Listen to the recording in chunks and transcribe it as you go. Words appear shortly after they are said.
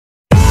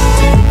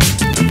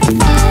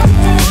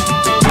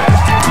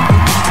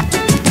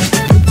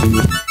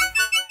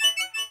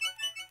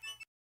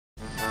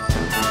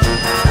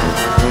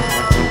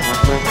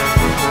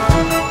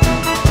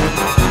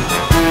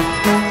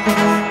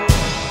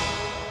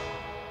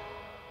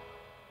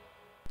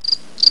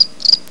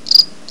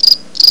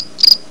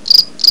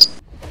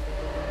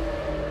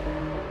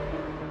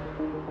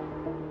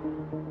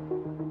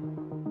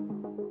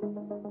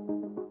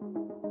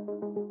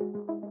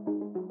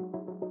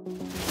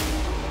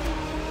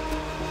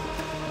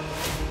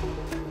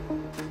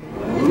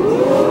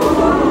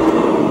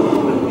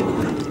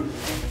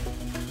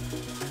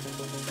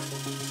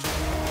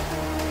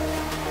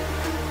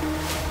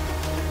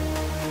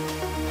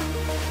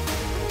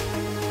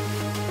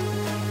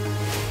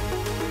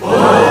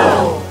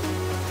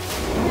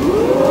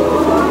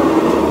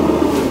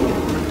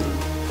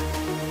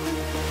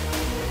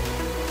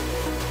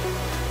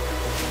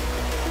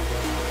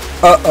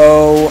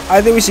Uh-oh, I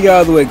think we should get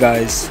out of the way,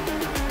 guys.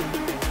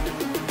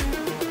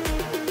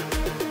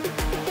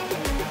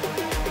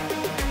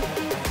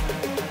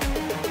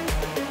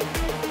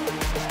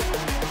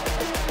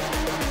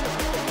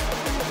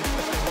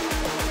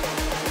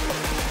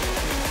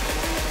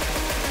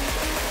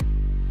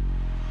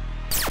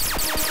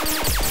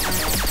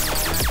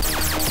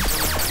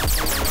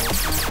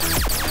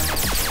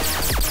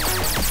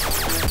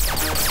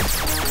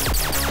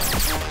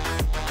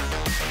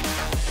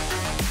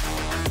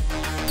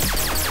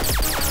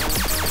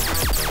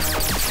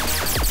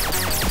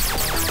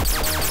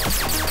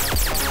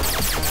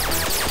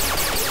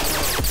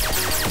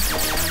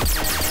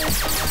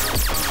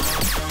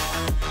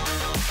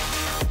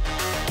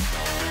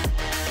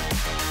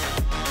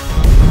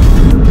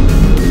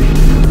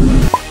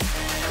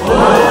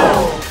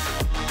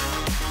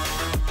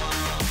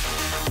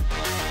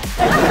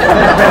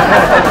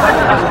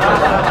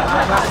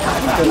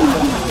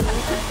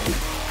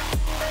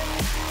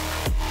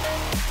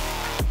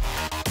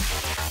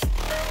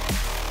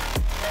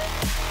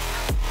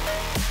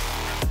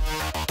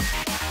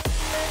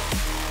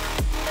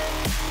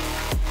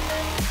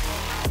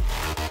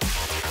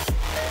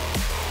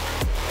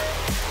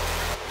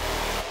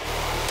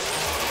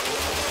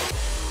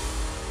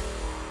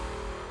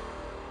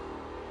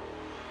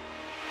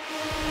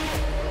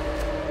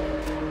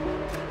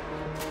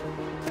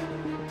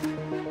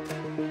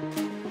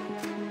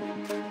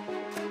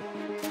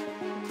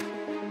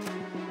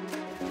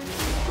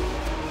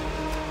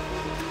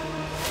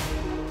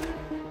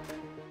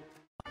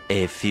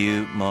 A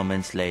few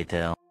moments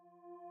later.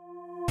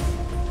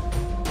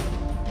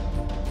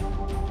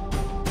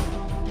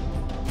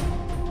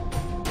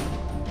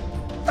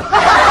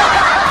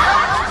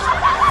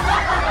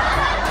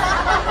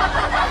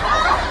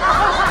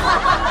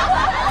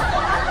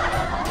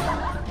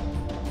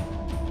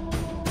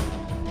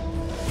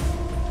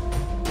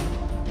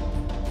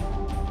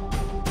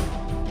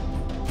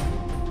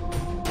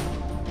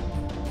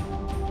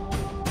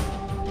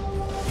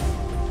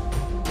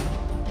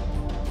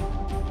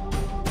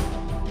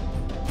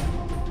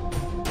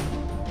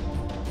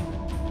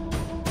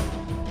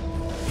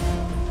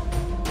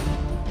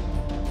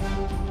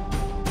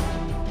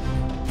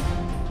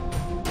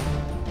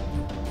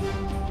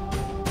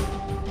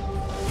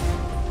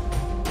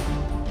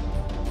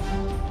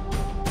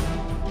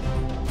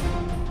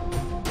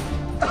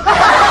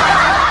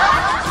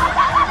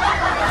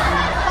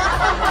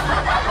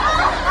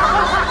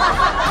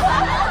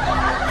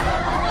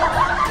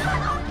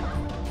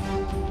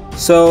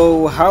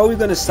 So, how are we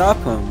gonna stop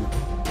him?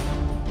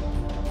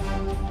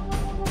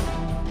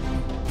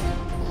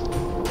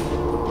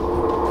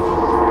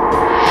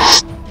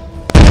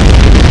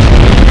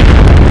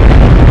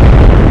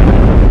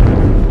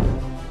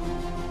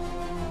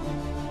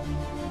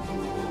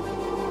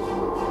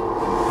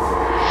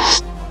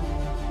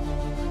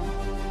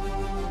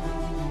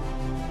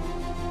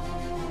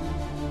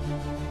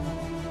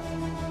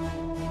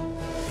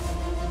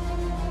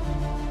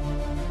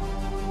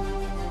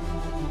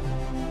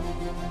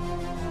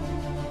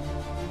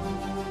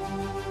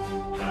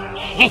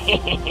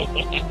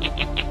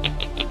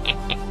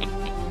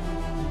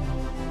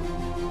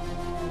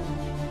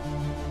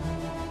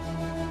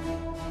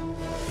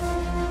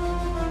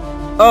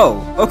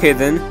 Oh, okay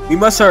then. We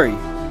must hurry.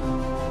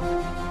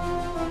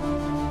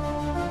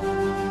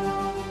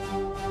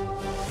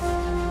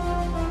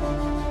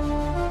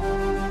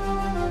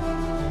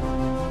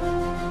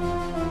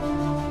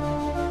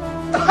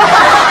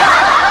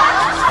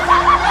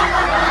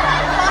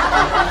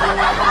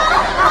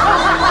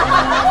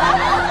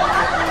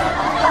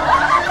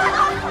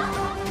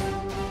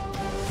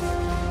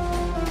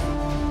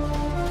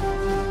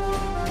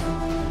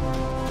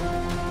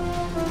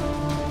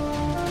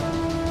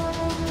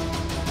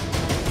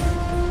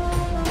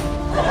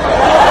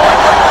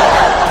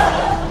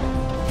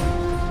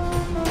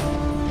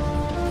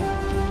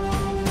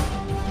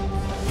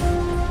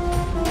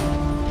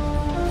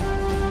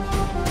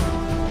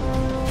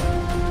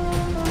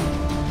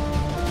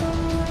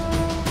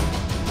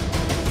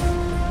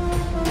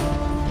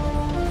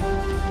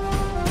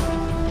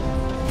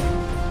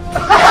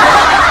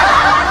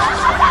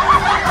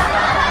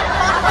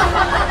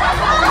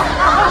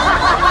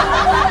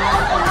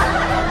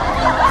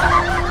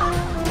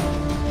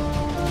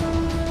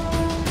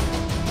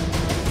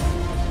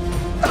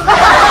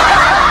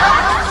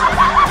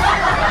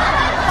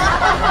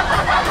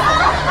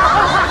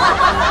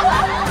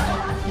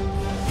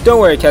 Don't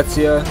worry,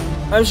 Qestiyah.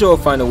 I'm sure we'll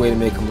find a way to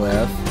make him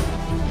laugh.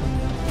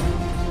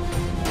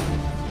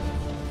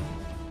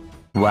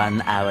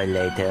 1 hour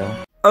later.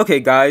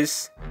 Okay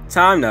guys,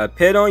 time to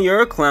pit on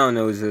your clown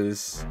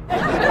noses.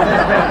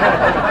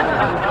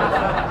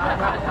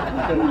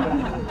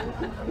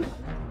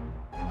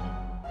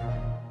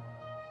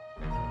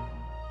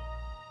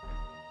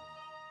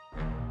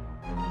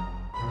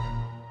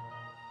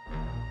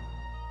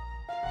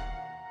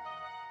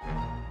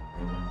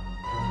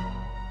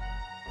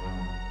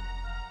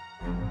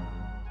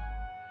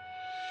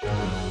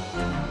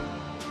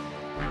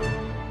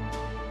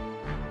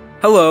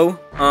 Hello,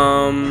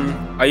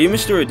 Are you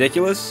Mr.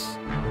 Ridiculous?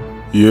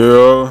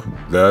 Yeah,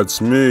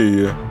 that's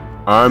me.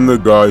 I'm the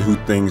guy who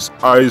thinks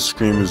ice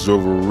cream is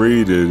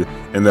overrated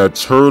and that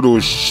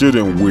turtles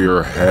shouldn't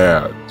wear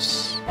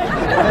hats.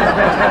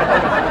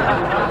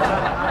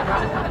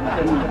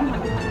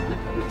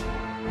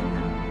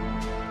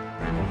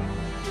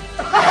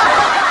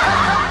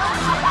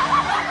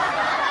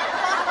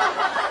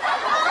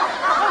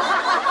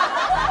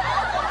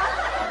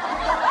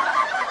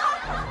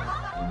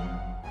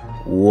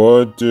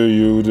 What do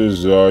you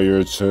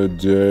desire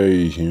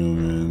today,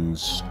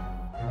 humans?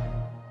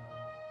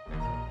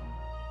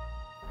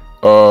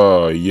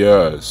 Ah,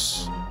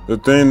 yes. The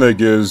thing that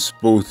gives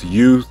both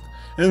youth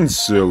and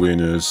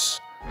silliness.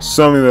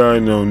 Something that I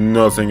know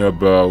nothing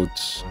about.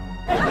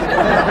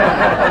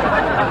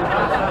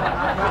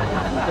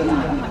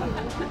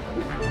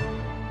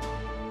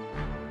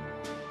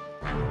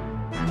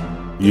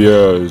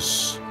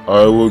 Yes,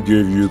 I will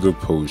give you the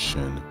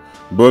potion.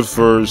 But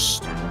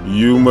first,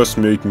 you must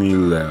make me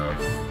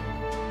laugh.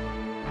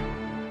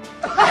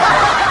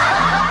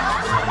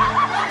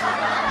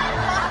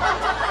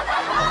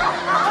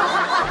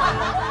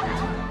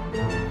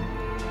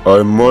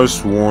 I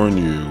must warn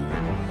you,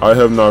 I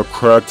have not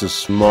cracked a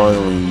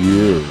smile in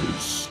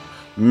years.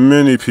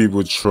 Many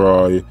people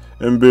try,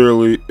 and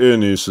barely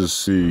any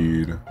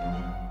succeed.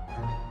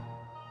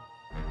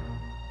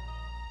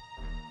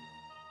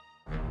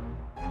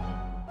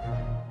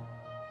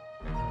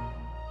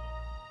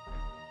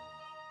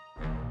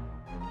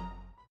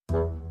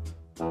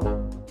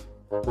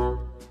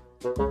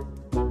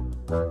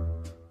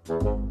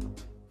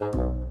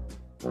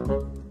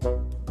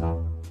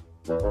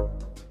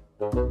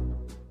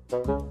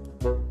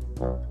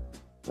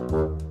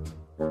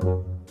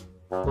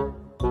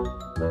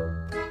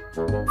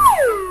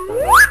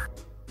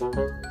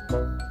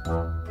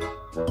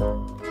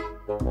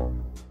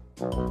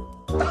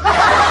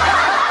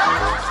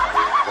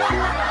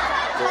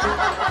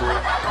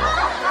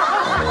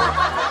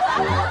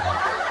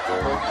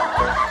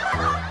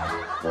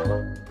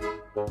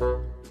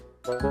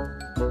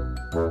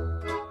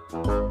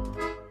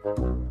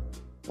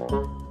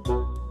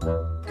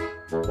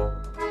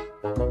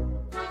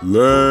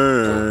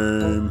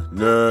 Lame.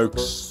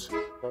 Next.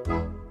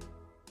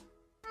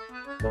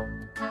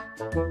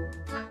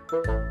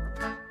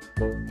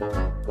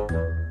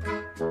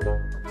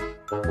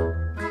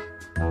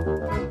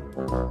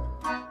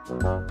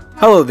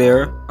 Hello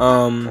there,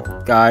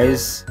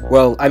 guys.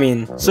 Well, I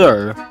mean,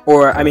 sir.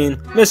 Or, I mean,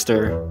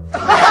 mister.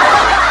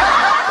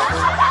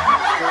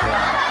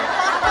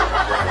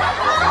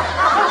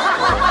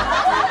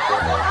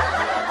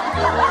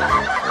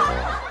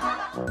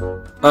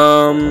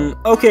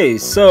 Okay,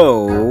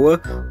 so,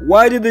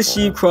 why did the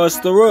sheep cross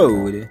the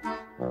road?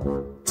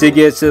 To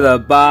get to the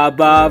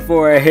Baba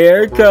for a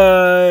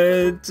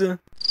haircut.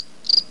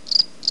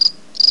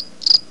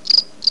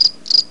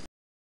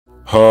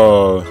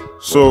 Ha,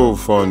 so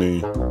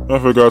funny. I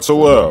forgot to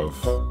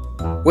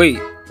laugh. Wait,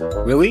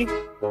 really?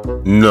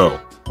 No.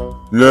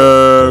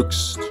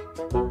 Next.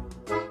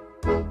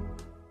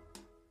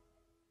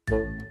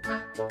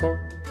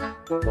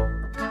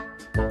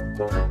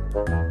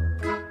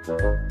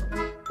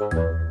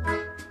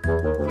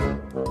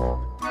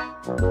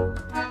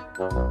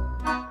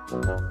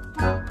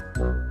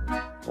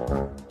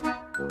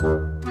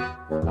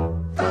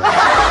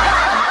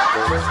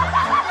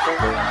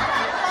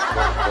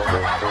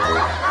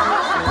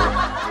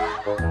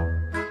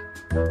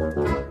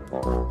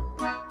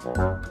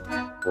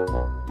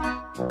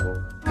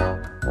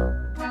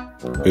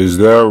 Is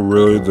that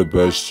really the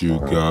best you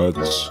got?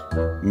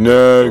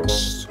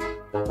 Next.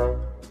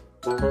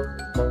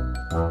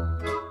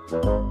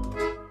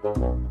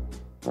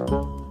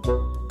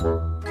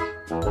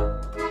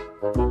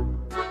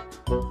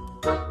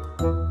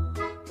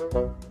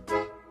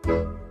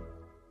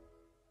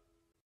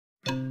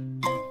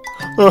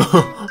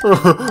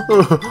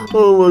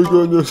 Oh my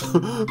goodness,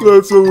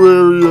 that's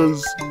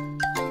hilarious.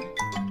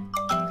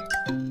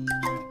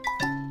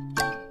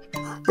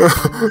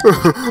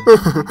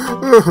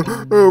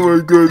 Oh my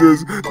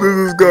goodness, this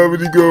is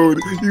comedy gold.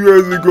 You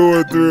guys are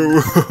going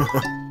through.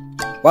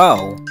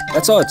 Wow,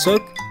 that's all it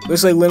took?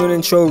 Looks like Lemon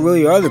and Cho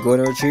really are the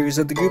golden retrievers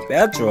of the group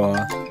after all.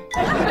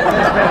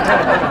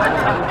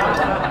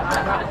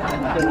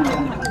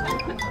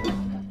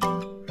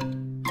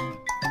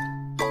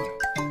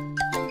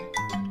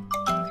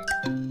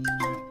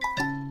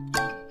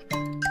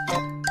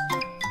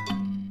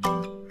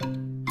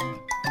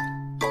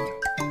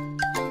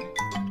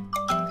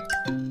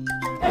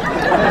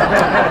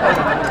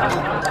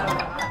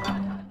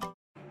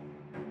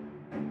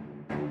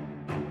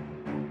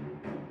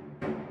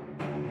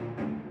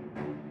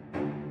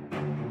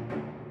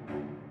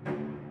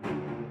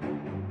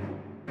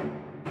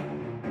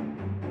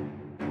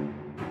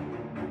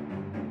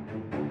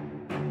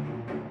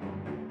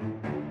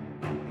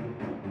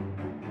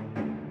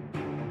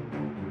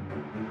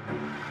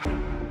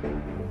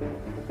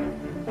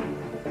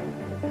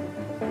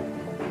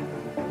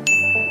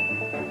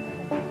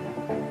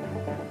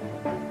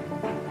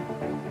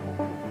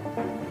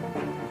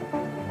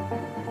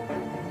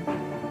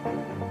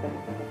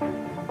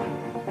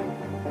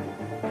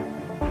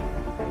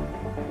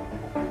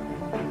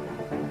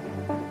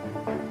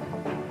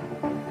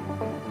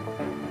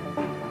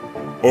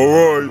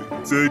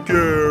 Alright, take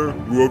care.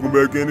 You're welcome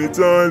back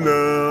anytime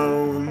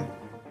now.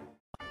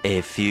 A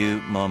few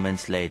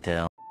moments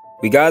later.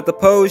 We got the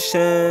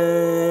potion.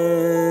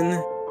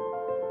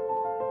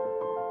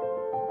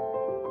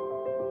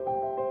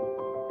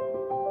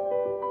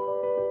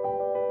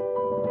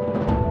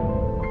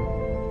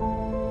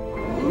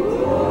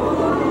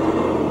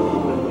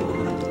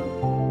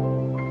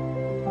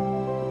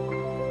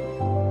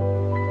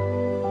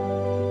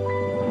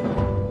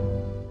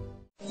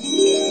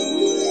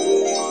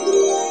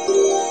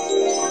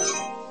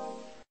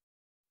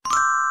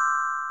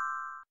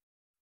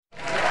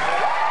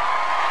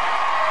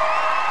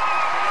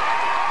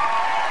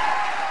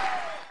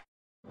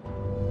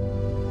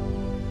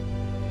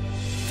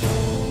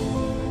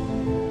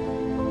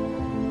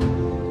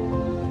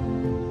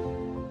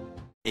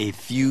 A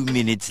few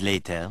minutes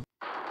later.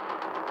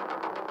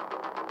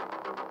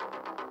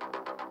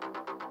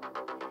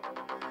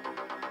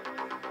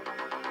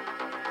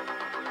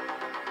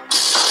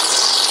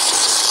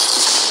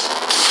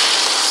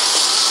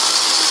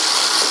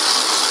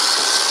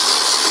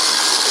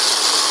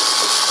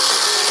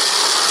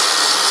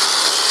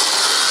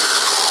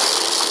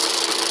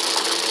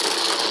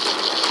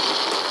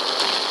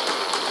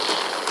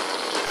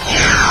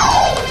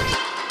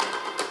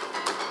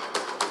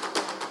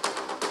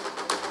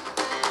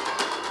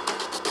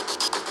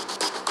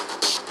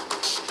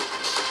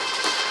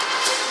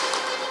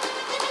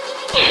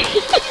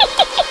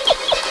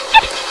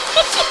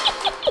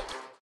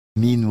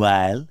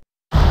 Meanwhile,